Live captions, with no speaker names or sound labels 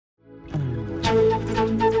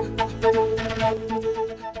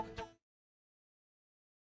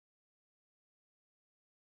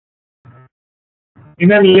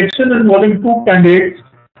In an election involving two candidates,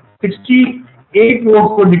 68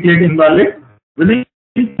 votes were declared invalid. Winning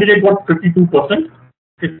candidate got 52%.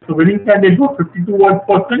 The winning candidate got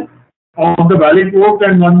 52% of the valid votes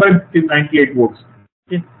and won by 98 votes.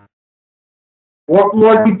 Okay. What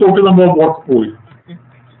was the total number of votes polled?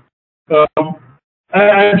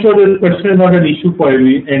 I am sure this question is not an issue for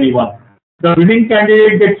anyone. The winning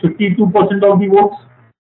candidate gets 52% of the votes.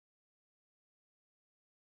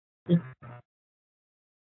 Okay.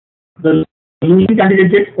 The losing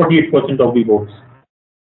candidate gets 48% of the votes.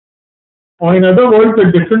 Or in other words,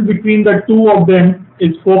 the difference between the two of them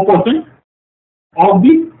is 4% of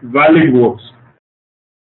the valid votes,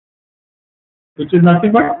 which is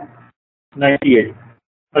nothing but 98.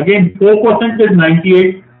 Again, 4% is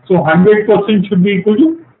 98, so 100% should be equal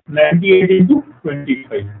to 98 into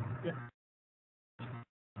 25.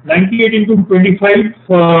 98 into 25,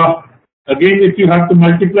 again, if you have to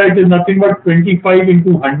multiply, it is nothing but 25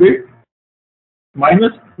 into 100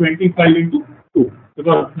 minus 25 into 2.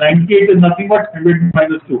 Because 98 is nothing but 100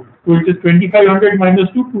 minus 2. So it is 2500 minus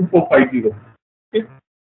 2, 2450. Okay?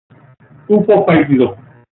 2450.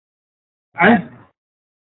 And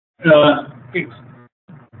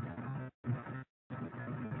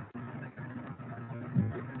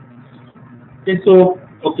okay, so,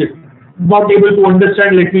 okay, not able to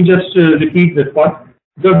understand, let me just repeat this part.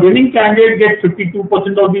 The winning candidate gets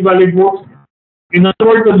 52% of the valid votes. In other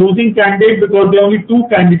words, the losing candidate, because there are only two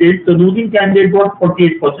candidates, the losing candidate got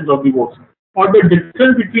 48% of the votes. Or the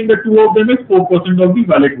difference between the two of them is 4% of the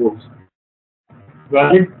valid votes.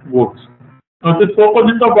 Valid votes. Now this 4%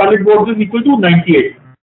 of valid votes is equal to 98.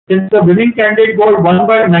 Since the winning candidate got won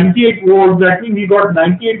by 98 votes, that means he got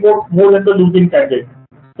 98 votes more than the losing candidate.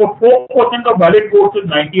 So 4% of valid votes is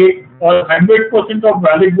 98, or 100% of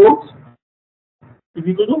valid votes is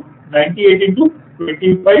equal to 98 into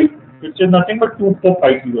 25. Which is nothing but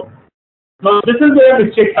 2450. Now this is where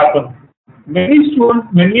mistakes happen. Many students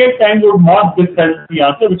many a time would mark this as the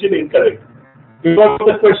answer, which is incorrect. Because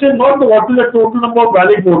the question is not what is the total number of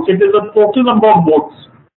valid votes, it is the total number of votes.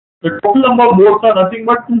 The total number of votes are nothing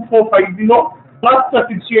but 2450 plus the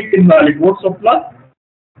 68 invalid votes, so plus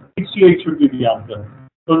 68 should be the answer.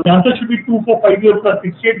 So the answer should be 2450 plus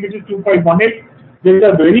 68, which is 2518. This is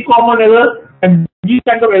a very common error, and these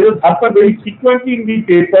kind of errors happen very frequently in the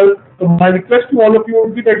paper. So my request to all of you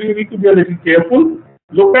would be that you need to be a little careful.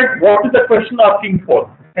 Look at what is the question asking for,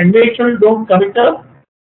 and make sure you don't commit a.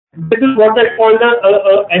 This is what I call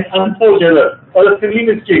an unforced error or a silly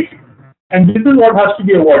mistake, and this is what has to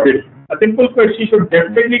be avoided. A simple question should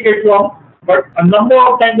definitely get wrong, but a number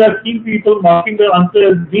of times I've seen people marking the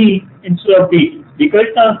answer as B instead of B. The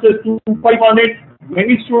correct answer is 2518.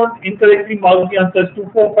 Many students incorrectly mark the answer as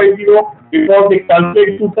 2450 because they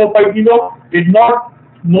calculate 2450, did not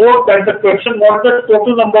know that the question was the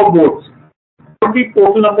total number of votes, not the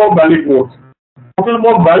total number of valid votes. Total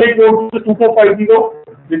number of valid votes is 2450,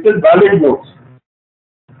 this is valid votes.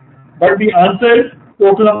 But the answer is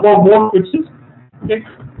total number of votes, which is this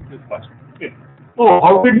much. Okay. So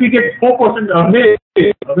how did we get 4%?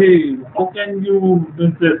 How can you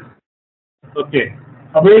do this? Okay.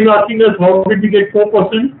 Abhay is asking us how did we get 4%?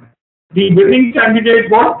 The winning candidate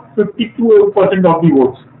got 52% of the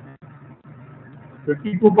votes.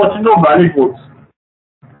 52% of valid votes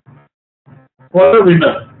for the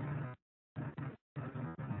winner.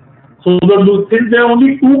 So since there are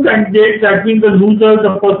only two candidates, that means the loser,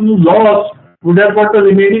 the person who lost, would have got the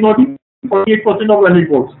remaining of the 48% of valid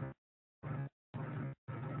votes.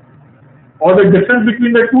 Or the difference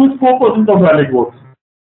between the two is 4% of valid votes.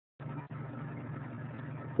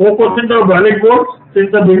 4% of valid votes, since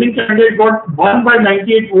the winning candidate got won by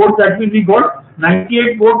 98 votes, that means he got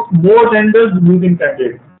 98 votes more than the losing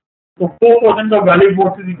candidate. So 4% of valid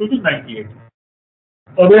votes is equal to 98.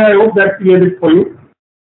 So I hope that clears it for you.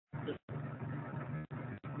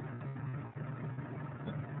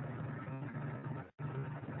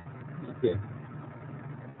 Okay.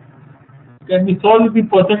 Can we solve if the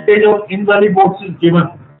percentage of invalid votes is given?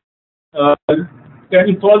 Can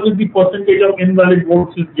we solve if the percentage of invalid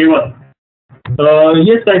votes is given?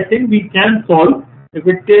 Yes, I think we can solve. If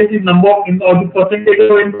it says the number of or the percentage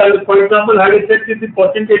of invalid, for example, had it said that the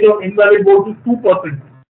percentage of invalid votes is 2%,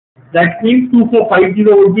 that means 2450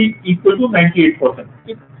 would be equal to 98%.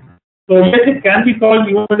 Okay? So yes, it can be solved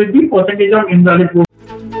even if the percentage of invalid votes